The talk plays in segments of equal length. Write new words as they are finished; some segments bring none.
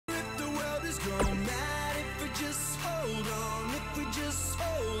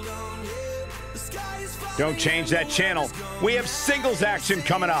Don't change that channel. We have singles action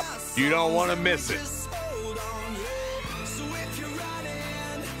coming up. You don't want to miss it.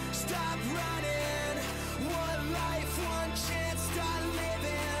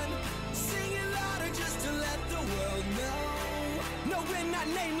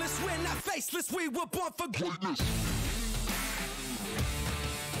 Faceless, we were born for greatness.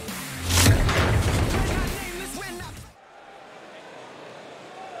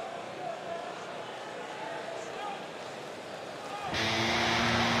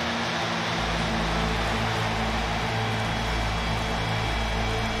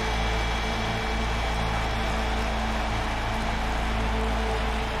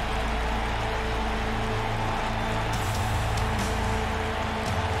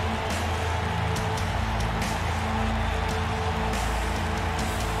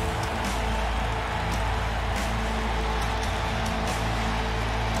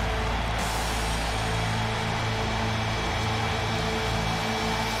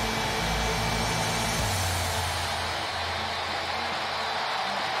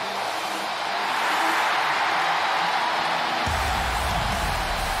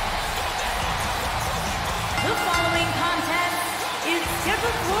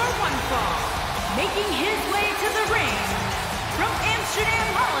 Making his way to the ring from Amsterdam,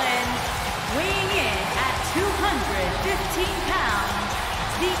 Holland, weighing in at 215 pounds,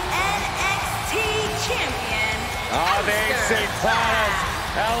 the NXT champion,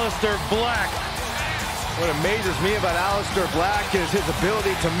 Aleister Black. What amazes me about Aleister Black is his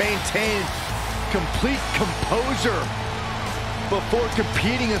ability to maintain complete composure before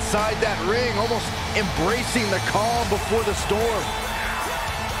competing inside that ring, almost embracing the calm before the storm.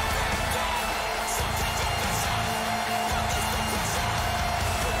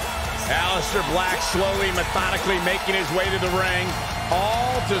 Aleister Black slowly, methodically making his way to the ring,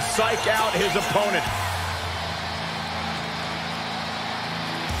 all to psych out his opponent.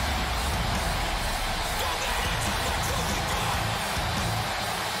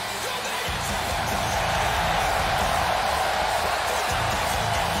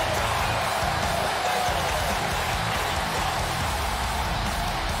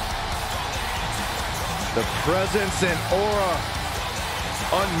 The presence and aura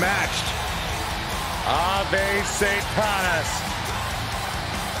unmatched. Ave Satanas.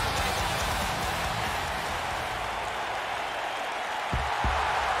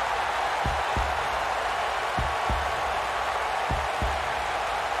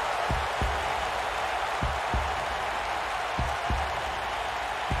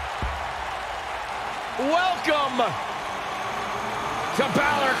 Welcome to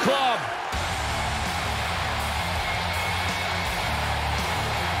Bálor Club.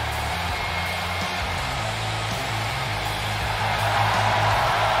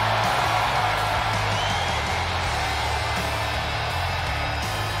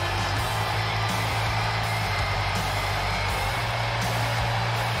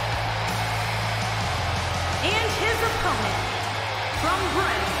 From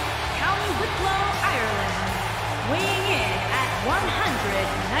Braun, County Wicklow, Ireland, weighing in at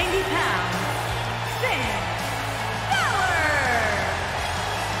 190 pounds, Finn Bálor!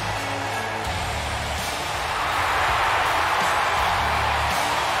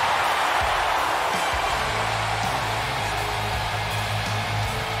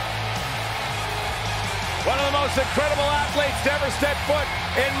 One of the most incredible athletes to ever step foot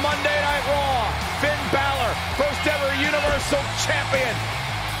in Monday Night Raw, Finn Bálor, first ever Universal Champion.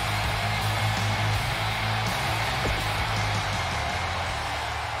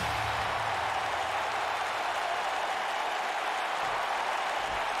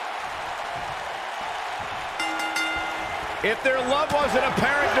 If their love wasn't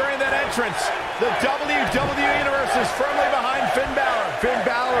apparent during that entrance, the WWE Universe is firmly behind Finn Bálor. Finn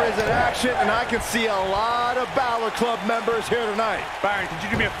Bálor is in action, and I can see a lot of Bálor Club members here tonight. Byron, could you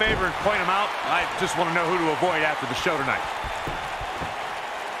do me a favor and point them out? I just want to know who to avoid after the show tonight.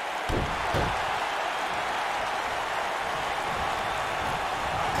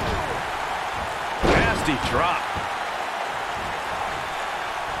 Nasty drop.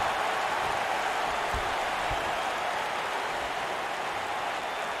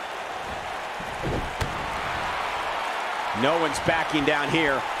 No one's backing down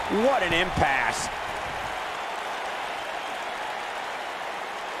here. What an impasse.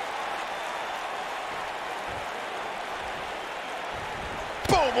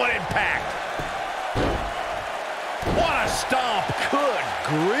 Boom, what impact. What a stomp. Good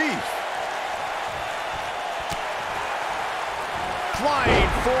grief. Flying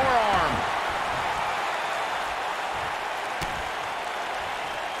forearm.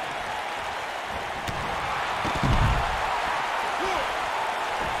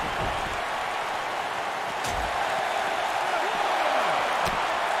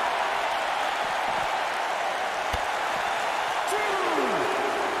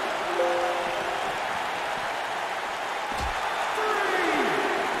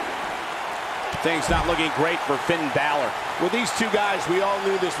 Things not looking great for Finn Bálor. With these two guys, we all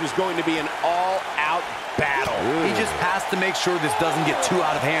knew this was going to be an all-out battle. He just has to make sure this doesn't get too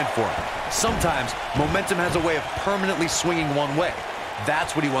out of hand for him. Sometimes, momentum has a way of permanently swinging one way.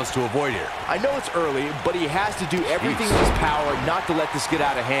 That's what he wants to avoid here. I know it's early, but he has to do everything in his power not to let this get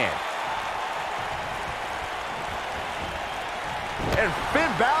out of hand. And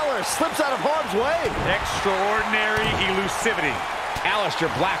Finn Bálor slips out of harm's way. Extraordinary elusivity. Aleister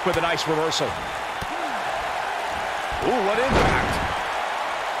Black with a nice reversal. Ooh, what impact.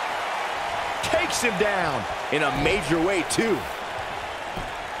 Takes him down in a major way, too.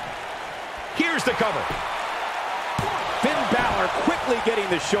 Here's the cover. Finn Bálor quickly getting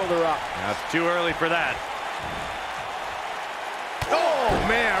the shoulder up. That's too early for that. Oh,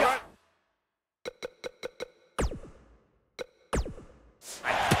 man.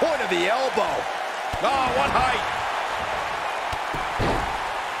 Point of the elbow. Oh, what height.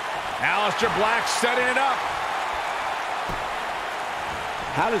 Aleister Black setting it up.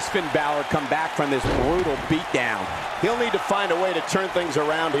 How does Finn Bálor come back from this brutal beatdown? He'll need to find a way to turn things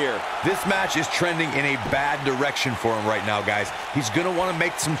around here. This match is trending in a bad direction for him right now, guys. He's going to want to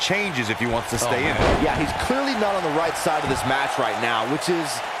make some changes if he wants to stay in it. Yeah, he's clearly not on the right side of this match right now, which is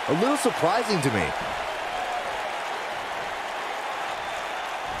a little surprising to me.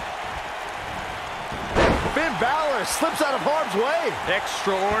 Finn Bálor slips out of harm's way.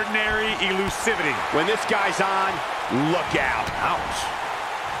 Extraordinary elusivity. When this guy's on, look out. Ouch.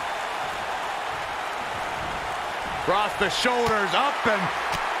 Cross the shoulders, up and...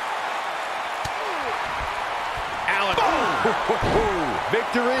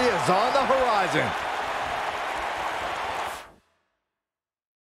 Victory is on the horizon.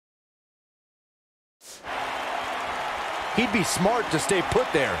 He'd be smart to stay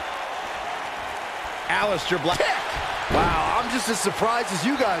put there. Aleister Black. Wow, I'm just as surprised as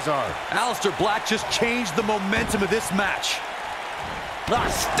you guys are. Aleister Black just changed the momentum of this match.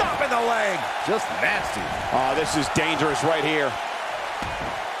 Stop in the leg. Just nasty. Oh, this is dangerous right here.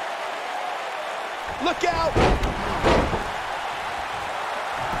 Look out.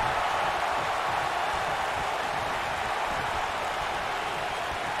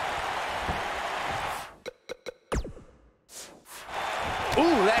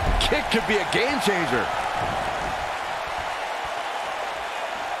 Ooh, that kick could be a game changer.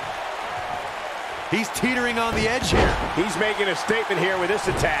 He's teetering on the edge here. He's making a statement here with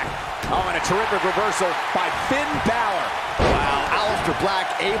this attack. Oh, and a terrific reversal by Finn Bálor. Wow, Aleister Black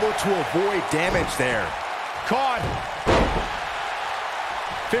able to avoid damage there. Caught.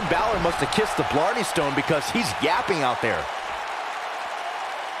 Finn Bálor must have kissed the Blarney Stone because he's yapping out there.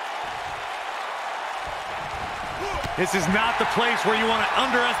 This is not the place where you want to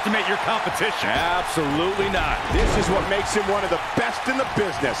underestimate your competition. Absolutely not. This is what makes him one of the best in the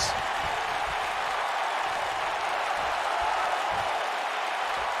business.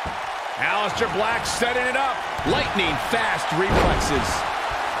 Aleister Black setting it up. Lightning fast reflexes.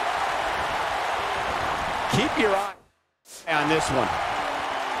 Keep your eye on this one.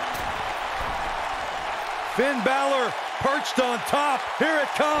 Finn Bálor perched on top. Here it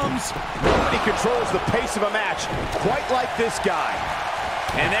comes. Nobody controls the pace of a match quite like this guy.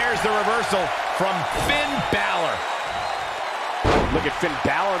 And there's the reversal from Finn Bálor. Look at Finn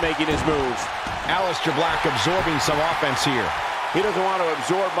Bálor making his moves. Aleister Black absorbing some offense here. He doesn't want to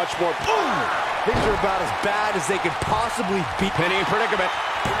absorb much more. Boom! Things are about as bad as they could possibly be. Penny in predicament.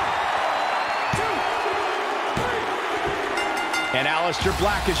 And Aleister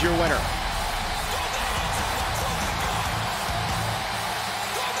Black is your winner.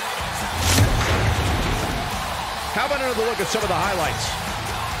 How about another look at some of the highlights?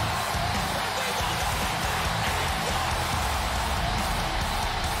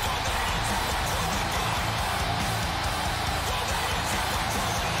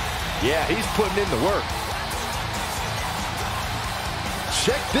 Yeah, he's putting in the work.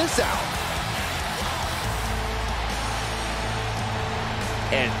 Check this out.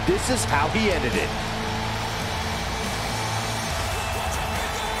 And this is how he ended it.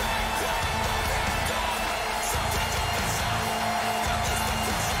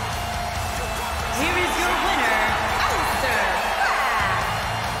 Here is your winner, Aleister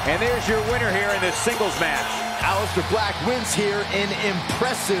Black. And there's your winner here in this singles match. Aleister Black wins here in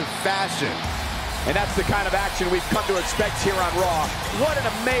impressive fashion. And that's the kind of action we've come to expect here on Raw. What an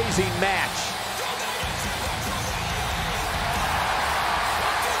amazing match.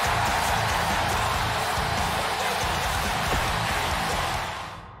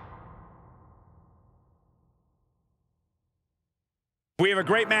 We have a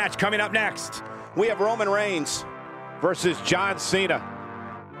great match coming up next. We have Roman Reigns versus John Cena.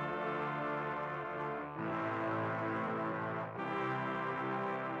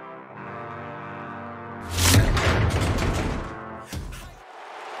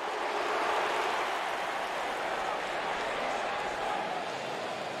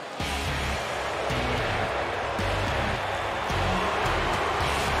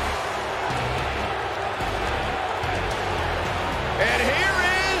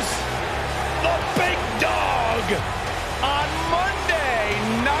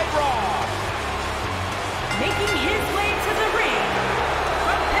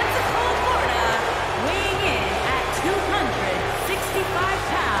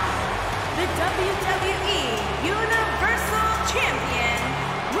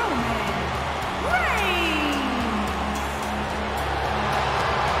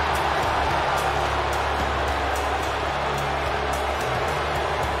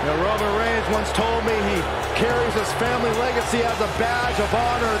 Roman Reigns once told me he carries his family legacy as a badge of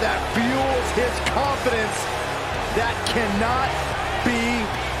honor that fuels his confidence that cannot be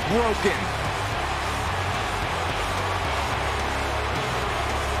broken.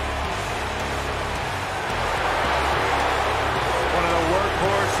 One of the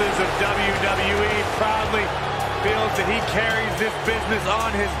workhorses of WWE proudly feels that he carries this business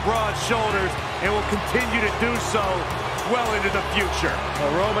on his broad shoulders and will continue to do so well into the future.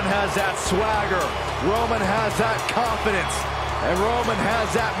 Well, Roman has that swagger. Roman has that confidence. And Roman has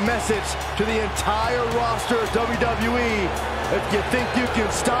that message to the entire roster of WWE. If you think you can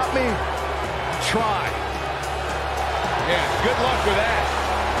stop me, try. Yeah, good luck with that.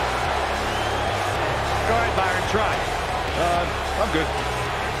 Go ahead, Byron, try. I'm good.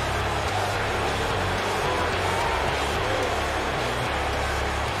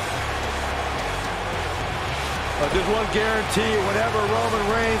 There's one guarantee: whenever Roman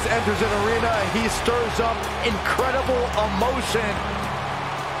Reigns enters an arena, he stirs up incredible emotion.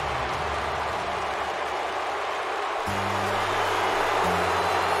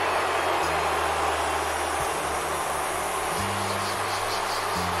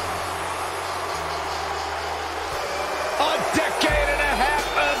 A decade and a half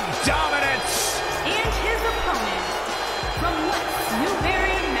of dominance. And his opponent, from West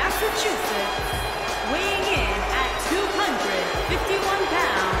Newbury, Massachusetts, weighing in at 251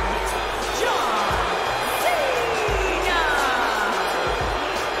 pounds, John Cena!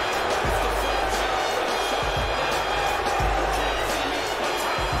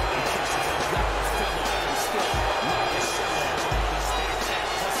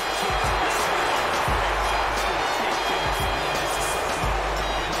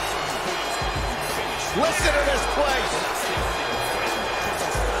 Listen to this place.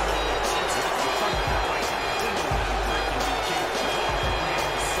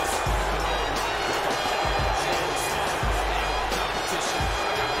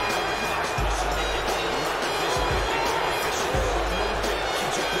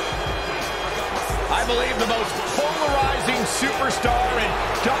 I believe the most polarizing superstar in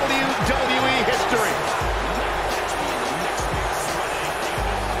WWE history.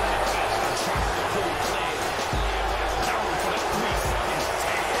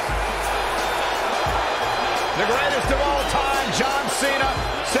 The greatest of all time, John Cena,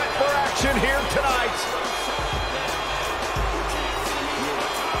 set for action here tonight.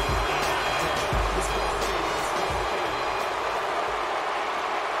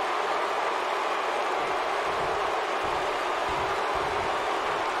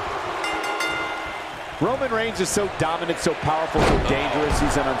 Roman Reigns is so dominant, so powerful, so dangerous.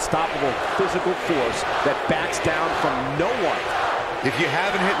 He's an unstoppable physical force that backs down from no one. If you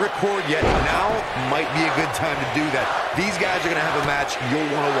haven't hit record yet, now might be a good time to do that. These guys are going to have a match you'll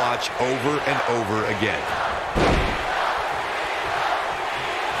want to watch over and over again.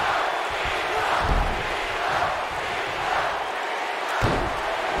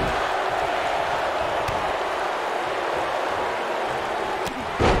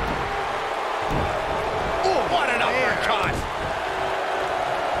 Oh, what an uppercut!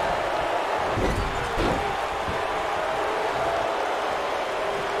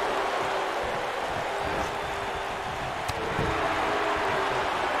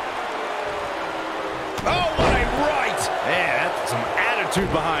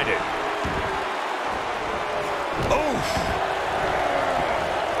 Behind it. Oof.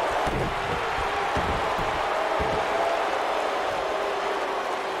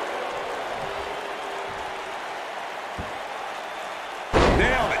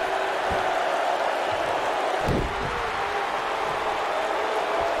 Nailed it.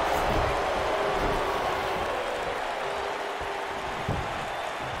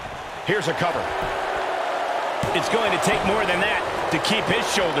 Here's a cover. It's going to take more than that to keep his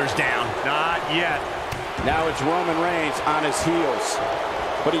shoulders down. Not yet. Now it's Roman Reigns on his heels.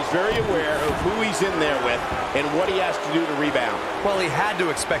 But he's very aware of who he's in there with and what he has to do to rebound. Well, he had to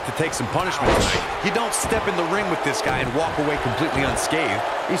expect to take some punishment tonight. You don't step in the ring with this guy and walk away completely unscathed.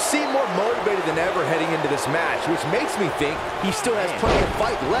 He seemed more motivated than ever heading into this match, which makes me think he still has plenty of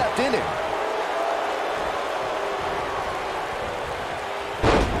fight left in him.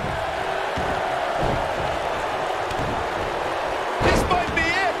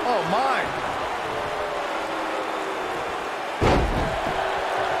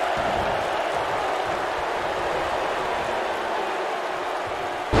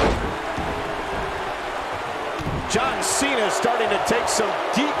 John Cena starting to take some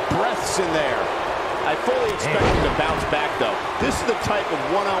deep breaths in there. I fully expect him to bounce back, though. This is the type of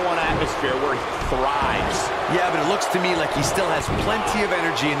one-on-one atmosphere where he thrives. Yeah, but it looks to me like he still has plenty of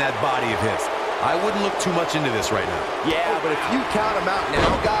energy in that body of his. I wouldn't look too much into this right now. Yeah, but if you count him out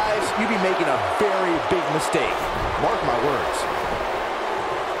now, guys, you'd be making a very big mistake. Mark my words.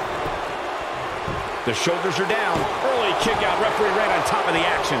 The shoulders are down. Early kick out. Referee right on top of the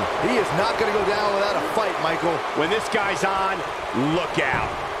action. He is not going to go down without a fight, Michael. When this guy's on, look out.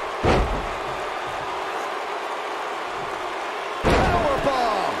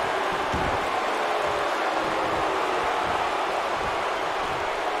 Powerbomb.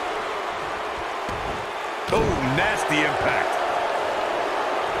 Oh, nasty impact.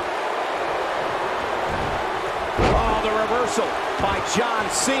 Oh, the reversal by John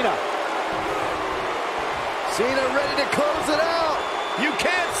Cena. Cena ready to close it out. You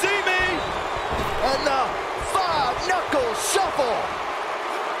can't see me. And the five-knuckle shuffle.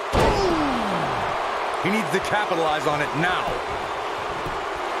 He needs to capitalize on it now.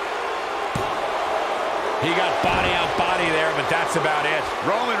 He got body on body there, but that's about it.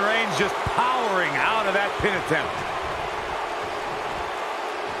 Roman Reigns just powering out of that pin attempt.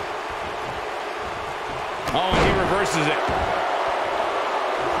 Oh, and he reverses it.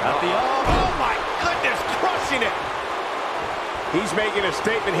 At the oh my goodness, crushing it. He's making a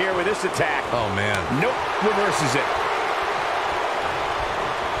statement here with this attack. Oh, man. Nope, reverses it.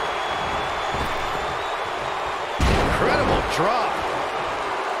 Incredible drop.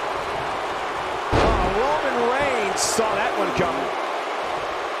 Roman Reigns saw that one coming.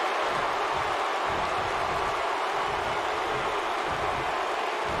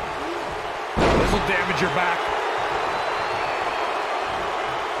 This will damage your back.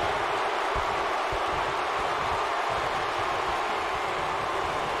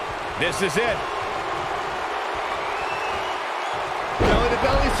 This is it.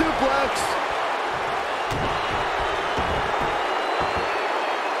 Belly-to-belly suplex.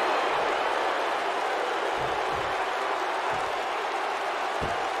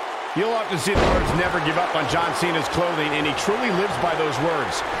 You'll often see the words never give up on John Cena's clothing, and he truly lives by those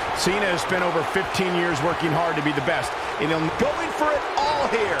words. Cena has spent over 15 years working hard to be the best, and he'll going for it all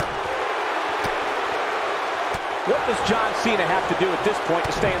here. What does John Cena have to do at this point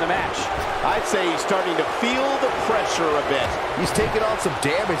to stay in the match? I'd say he's starting to feel the pressure a bit. He's taken on some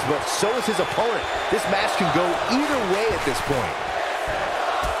damage, but so is his opponent. This match can go either way at this point.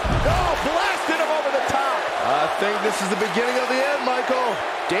 Oh, blasted him over the top. I think this is the beginning of the end, Michael.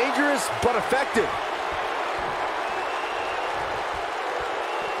 Dangerous, but effective.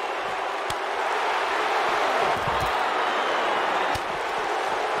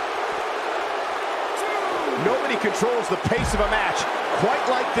 Nobody controls the pace of a match quite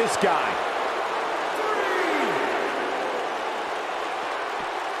like this guy.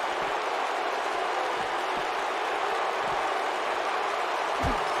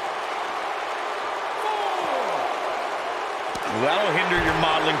 That'll hinder your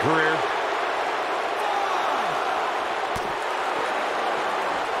modeling career.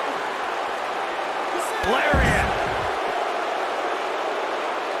 Lariat.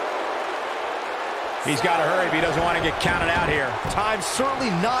 He's got to hurry if he doesn't want to get counted out here. Time's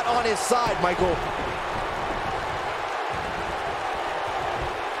certainly not on his side, Michael.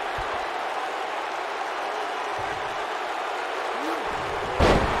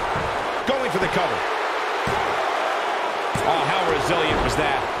 Going for the cover. Oh, how resilient was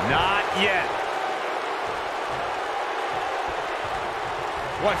that? Not yet.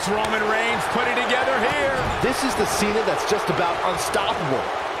 What's Roman Reigns putting together here? This is the Cena that's just about unstoppable.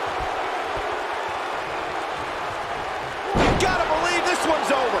 You gotta believe this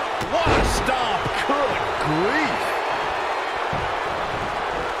one's over. What a stomp. Good grief.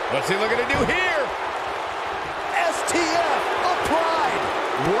 What's he looking to do here? STF applied.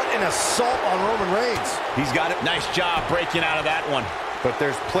 What an assault on Roman Reigns. He's got it. Nice job breaking out of that one. But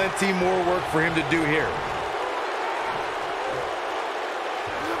there's plenty more work for him to do here.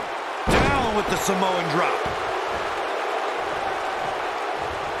 Down with the Samoan drop.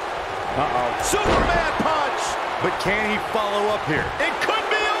 Uh-oh. Superman punch! But can he follow up here? It could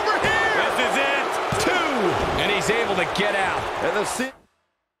be over here! This is it! 2! And he's able to get out. And the Cena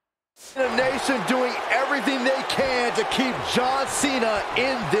Nation doing everything they can to keep John Cena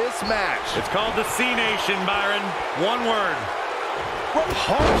in this match. It's called the C-Nation, Byron. One word. What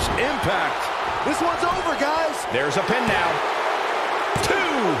harsh impact. This one's over, guys. There's a pin now. 2!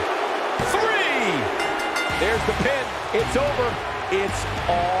 3! There's the pin. It's over. It's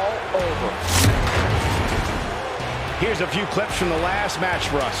all over. Here's a few clips from the last match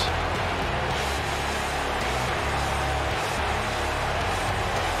for us.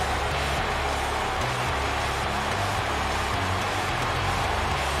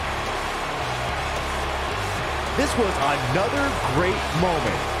 This was another great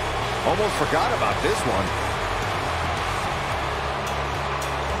moment. Almost forgot about this one.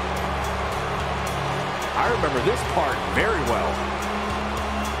 I remember this part very well.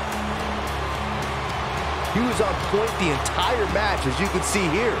 He was on point the entire match, as you can see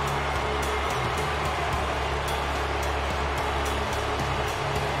here.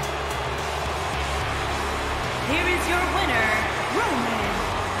 Here is your winner, Roman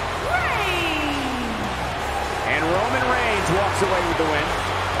Reigns. And Roman Reigns walks away with the win.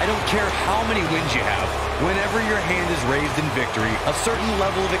 I don't care how many wins you have. Whenever your hand is raised in victory, a certain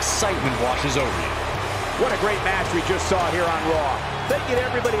level of excitement washes over you. What a great match we just saw here on Raw. Thank you to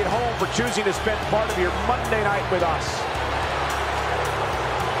everybody at home for choosing to spend part of your Monday night with us.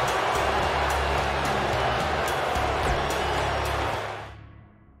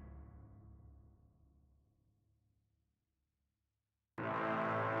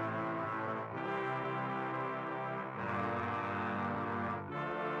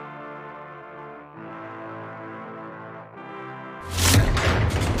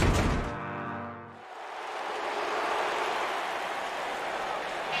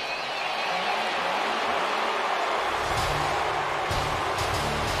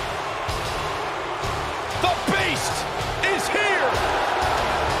 Is here!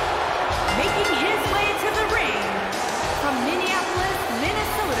 Making his way to the ring from Minneapolis,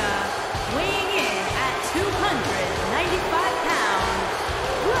 Minnesota, weighing in at 295 pounds,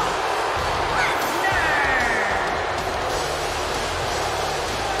 Brock Lesnar!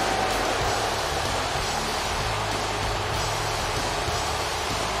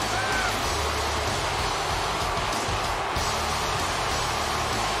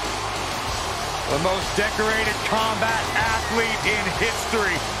 The most decorated combat athlete in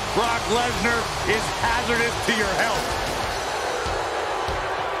history. Brock Lesnar is hazardous to your health.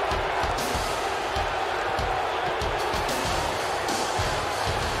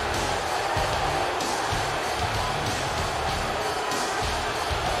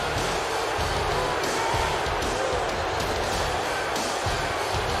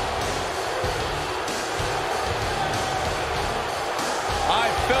 I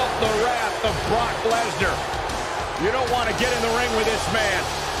felt the wrath of Brock Lesnar. You don't want to get in the ring with this man.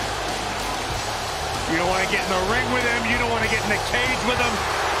 You don't want to get in the ring with him. You don't want to get in the cage with him.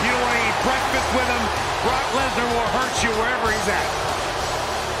 You don't want to eat breakfast with him. Brock Lesnar will hurt you wherever he's at.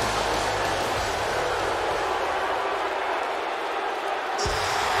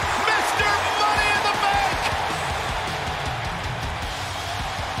 Mr. Money in the Bank!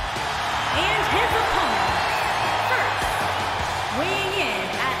 And his opponent, first, weighing in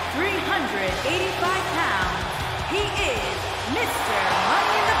at 385 pounds, he is Mr.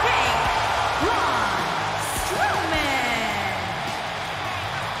 Money in the Bank, Braun Strowman.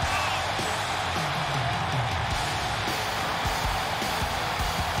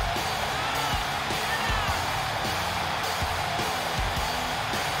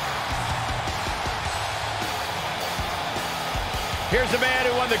 Here's a man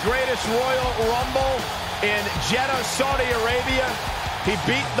who won the greatest Royal Rumble in Jeddah, Saudi Arabia. He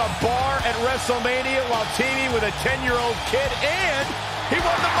beat the Bar at WrestleMania while teaming with a 10-year-old kid, and he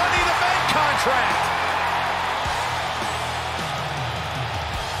won the Money in the Bank contract.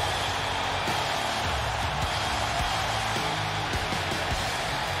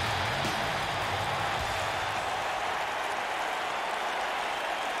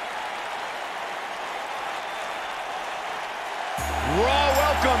 Raw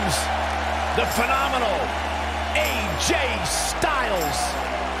welcomes the phenomenal AJ Styles.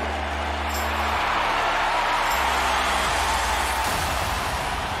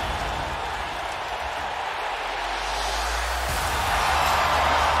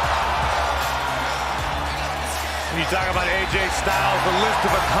 When you talk about AJ Styles, the list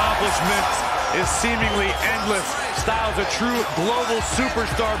of accomplishments is seemingly endless. Styles a true global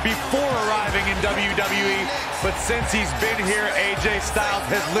superstar before arriving in WWE, but since he's been here, AJ Styles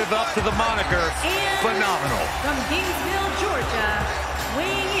has lived up to the moniker phenomenal. From Gainesville, Georgia,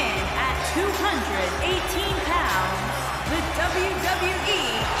 weighing in at 218 pounds, the WWE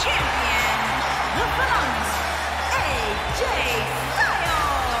Champion, the phenomenal AJ Styles.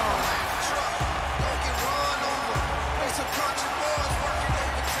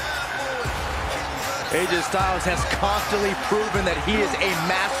 AJ Styles has constantly proven that he is a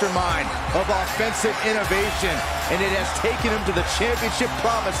mastermind of offensive innovation, and it has taken him to the championship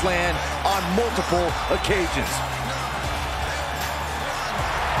promised land on multiple occasions.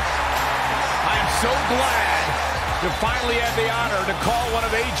 I am so glad to finally have the honor to call one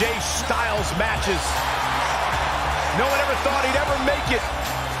of AJ Styles' matches. No one ever thought he'd ever make it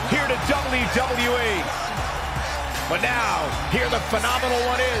here to WWE. But now, here the phenomenal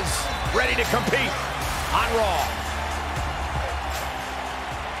one is, ready to compete on Raw.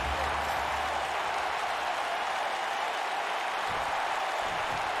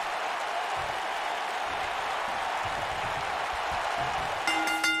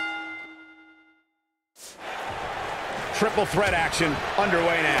 Triple threat action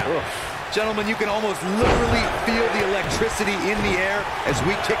underway now. Oof. Gentlemen, you can almost literally feel the electricity in the air as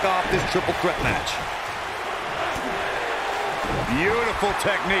we kick off this triple threat match. Beautiful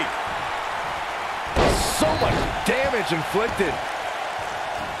technique. So much damage inflicted.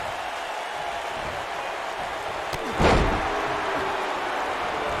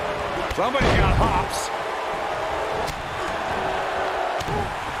 Somebody's got hops.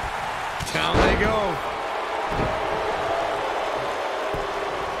 Down they go.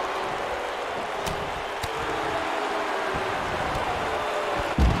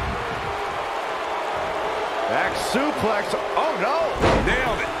 Back suplex. Oh, no.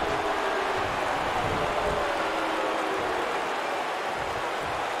 Nailed it.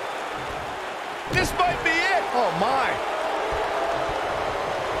 This might be it. Oh, my.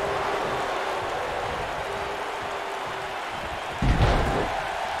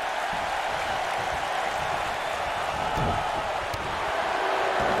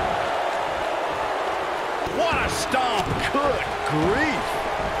 What a stomp. Good grief.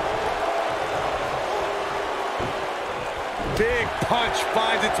 Big punch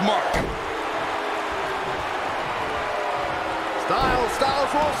finds its mark.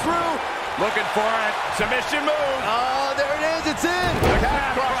 Styles rolls through. Looking for it. Submission move. Oh, there it is. It's in.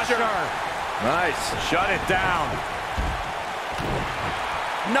 Calf crusher. Nice. Shut it down.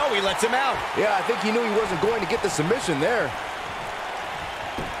 No, he lets him out. Yeah, I think he knew he wasn't going to get the submission there.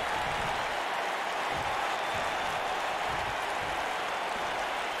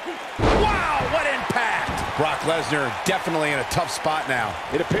 Wow, what impact. Brock Lesnar definitely in a tough spot now.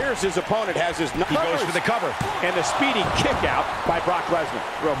 It appears his opponent has his... He goes for the cover. And the speedy kick out by Brock Lesnar.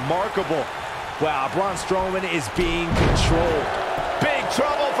 Remarkable. Wow, Braun Strowman is being controlled. Big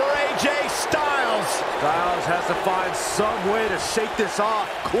trouble for AJ Styles. Styles has to find some way to shake this off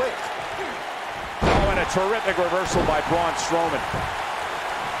quick. Oh, and a terrific reversal by Braun Strowman.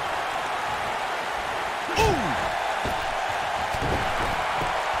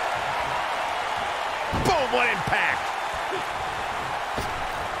 Boom, what impact.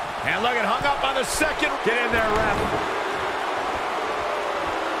 And look, it hung up on the second. Get in there, ref.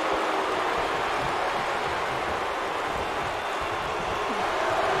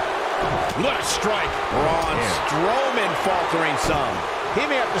 What a strike. Braun Strowman faltering some. He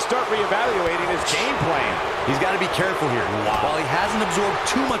may have to start reevaluating his game plan. He's got to be careful here. While he hasn't absorbed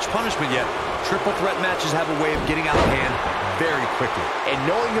too much punishment yet, triple threat matches have a way of getting out of hand very quickly. And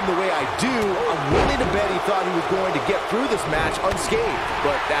knowing him the way I do, I'm willing to bet he thought he was going to get through this match unscathed.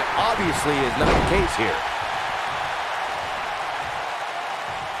 But that obviously is not the case here.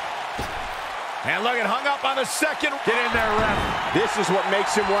 And look, it hung up on the second. Get in there, ref. This is what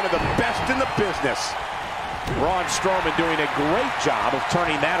makes him one of the best in the business. Braun Strowman doing a great job of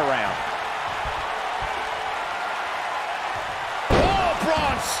turning that around. Oh,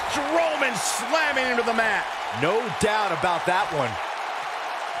 Braun Strowman slamming into the mat. No doubt about that one.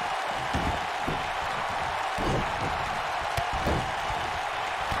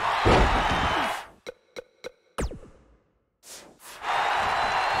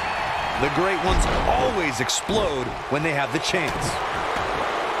 The great ones always explode when they have the chance.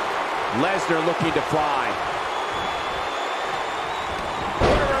 Lesnar looking to fly.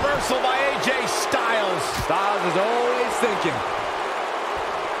 What a reversal by AJ Styles. Styles is always thinking.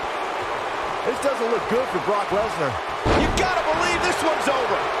 This doesn't look good for Brock Lesnar. You gotta believe this one's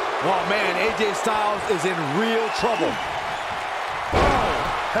over. Oh, man, AJ Styles is in real trouble. Oh,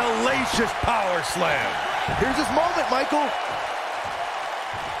 hellacious power slam. Here's his moment, Michael.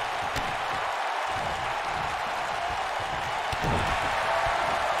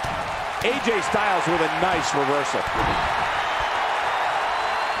 AJ Styles with a nice reversal.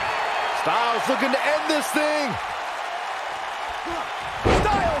 Styles looking to end this thing.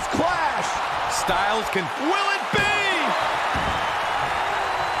 Styles clash. Styles can... Will it be?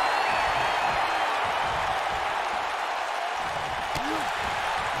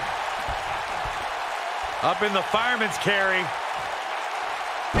 Up in the fireman's carry.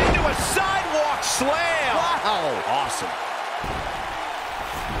 Into a sidewalk slam. Wow. Awesome.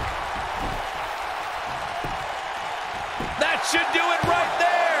 That should do it right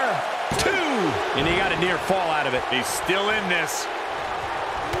there. 2. And he got a near fall out of it. He's still in this.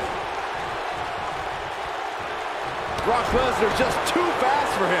 Brock Lesnar just too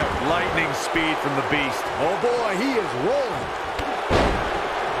fast for him. Lightning speed from the Beast. Oh boy, he is rolling.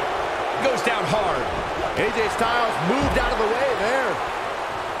 Goes down hard. AJ Styles moved out of the way there.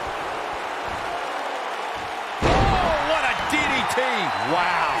 Oh, what a DDT.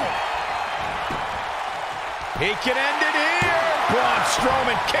 Wow. He can end it here. Braun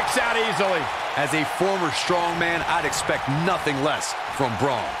Strowman kicks out easily. As a former strongman, I'd expect nothing less from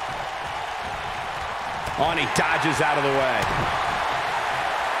Braun. On, he dodges out of the way.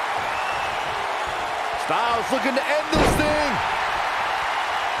 Styles looking to end this thing.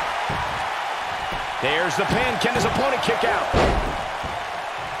 There's the pin. Can his opponent kick out?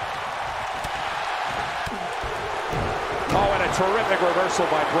 Oh, and a terrific reversal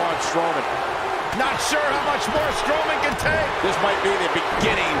by Braun Strowman. Not sure how much more Strowman can take. This might be the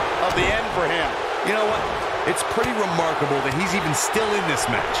beginning of the end for him. You know what? It's pretty remarkable that he's even still in this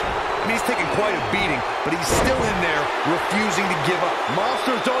match. I mean, he's taking quite a beating, but he's still in there refusing to give up.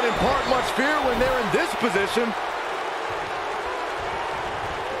 Monsters don't impart much fear when they're in this position.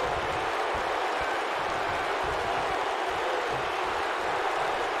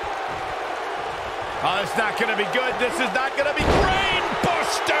 Oh, it's not going to be good. This is not going to be Brain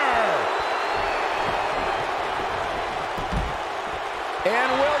Buster. And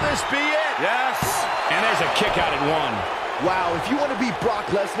will this be it? Yes. And there's a kick out at one. Wow, if you want to beat Brock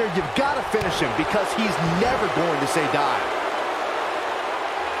Lesnar, you've got to finish him because he's never going to say die.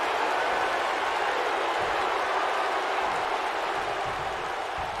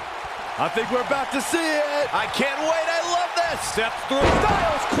 I think we're about to see it. I can't wait. I love this. Steps through.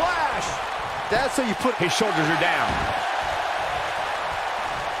 Styles clash. That's how you put... His shoulders are down.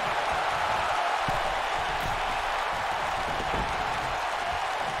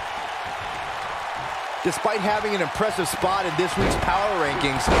 Despite having an impressive spot in this week's power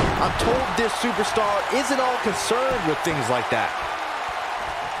rankings, I'm told this superstar isn't all concerned with things like that.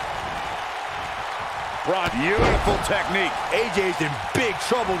 Braun, beautiful technique. AJ's in big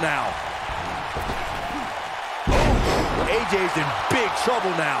trouble now. AJ's in big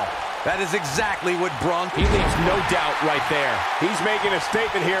trouble now. That is exactly what Braun... He leaves no doubt right there. He's making a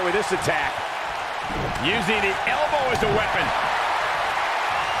statement here with this attack. Using the elbow as a weapon.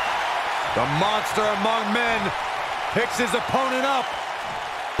 The monster among men picks his opponent up.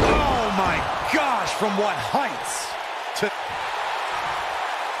 Oh my gosh, from what heights.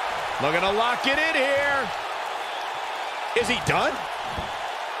 Looking to lock it in here. Is he done?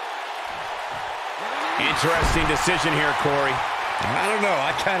 Interesting decision here, Corey. I don't know.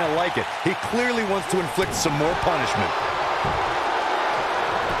 I kind of like it. He clearly wants to inflict some more punishment.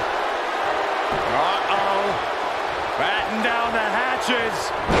 Uh-oh. Batten down the hatches.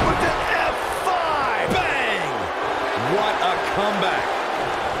 With an F5. Bang! What a comeback.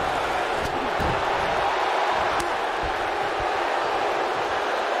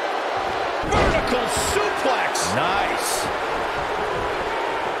 Vertical suplex. Nice.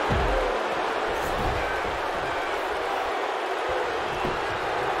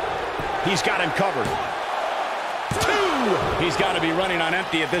 He's got him covered. 2! He's got to be running on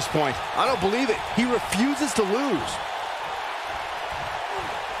empty at this point. I don't believe it. He refuses to lose.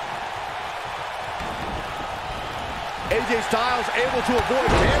 AJ Styles able to avoid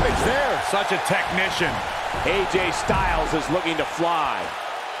damage there. Such a technician. AJ Styles is looking to fly.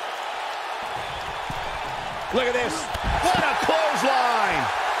 Look at this. What a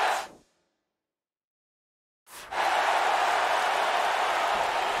clothesline.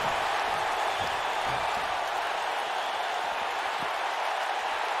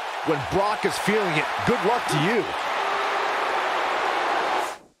 When Brock is feeling it, good luck to you.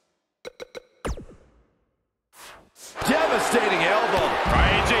 Devastating elbow.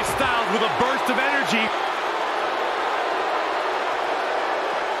 AJ Styles with a burst of energy.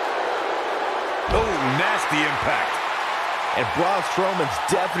 Oh, nasty impact. And Braun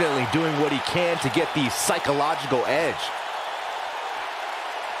Strowman's definitely doing what he can to get the psychological edge.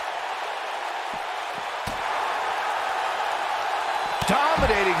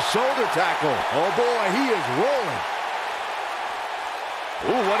 Dominating shoulder tackle. Oh boy, he is rolling.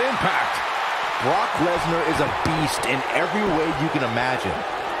 Ooh, what impact. Brock Lesnar is a beast in every way you can imagine.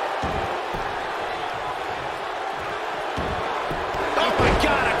 Oh my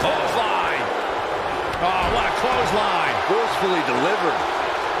God, a clothesline. Oh, what a clothesline. Forcefully delivered.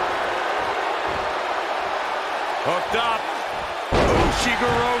 Hooked up.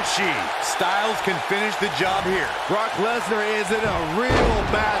 Ushigoroshi. Styles can finish the job here. Brock Lesnar is in a real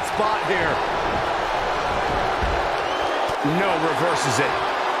bad spot here. No, reverses it.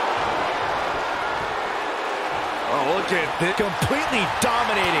 Oh, look at this. Completely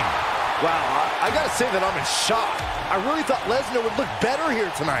dominating. Wow, I gotta say that I'm in shock. I really thought Lesnar would look better here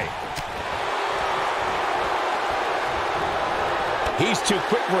tonight. He's too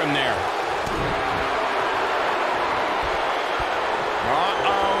quick for him there.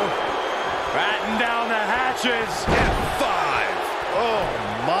 Uh-oh. Batten down the hatches. F5. Oh,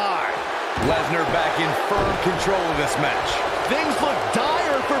 my. Lesnar back in firm control of this match. Things look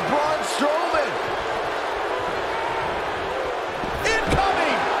dire for Braun Strowman.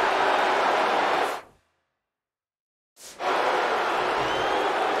 Incoming!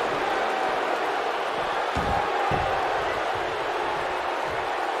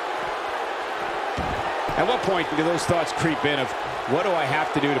 At what point do those thoughts creep in of, what do I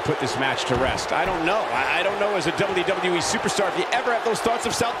have to do to put this match to rest? I don't know. I don't know as a WWE superstar if you ever have those thoughts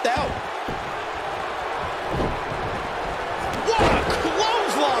of self-doubt. What a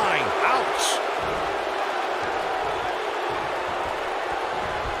clothesline! Ouch!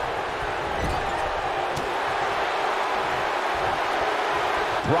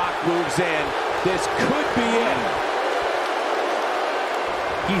 Brock moves in. This could be it.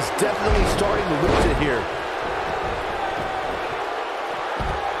 He's definitely starting to lose it here.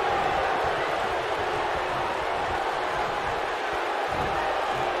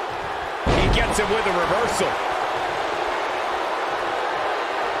 He gets it with a reversal.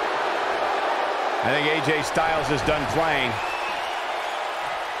 I think AJ Styles is done playing.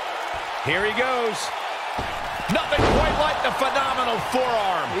 Here he goes. Nothing quite like the phenomenal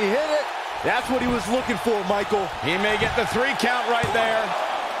forearm. He hit it. That's what he was looking for, Michael. He may get the 3 count right there.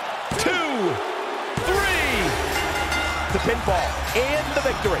 2, 3. The pinfall and the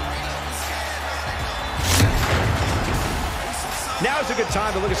victory. Now is a good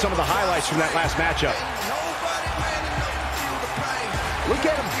time to look at some of the highlights from that last matchup. Look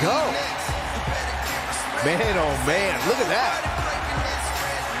at him go. Man, oh man, look at that.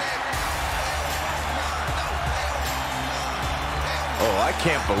 Oh, I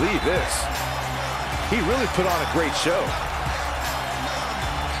can't believe this. He really put on a great show.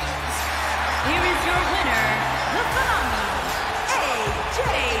 Here is your winner, the phenomenal AJ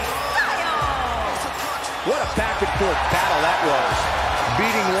Styles. What a back-and-forth battle that was.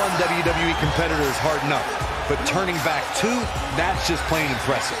 Beating one WWE competitor is hard enough, but turning back 2, that's just plain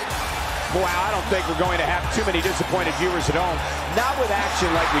impressive. Boy, I don't think we're going to have too many disappointed viewers at home. Not with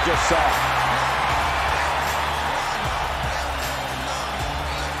action like we just saw.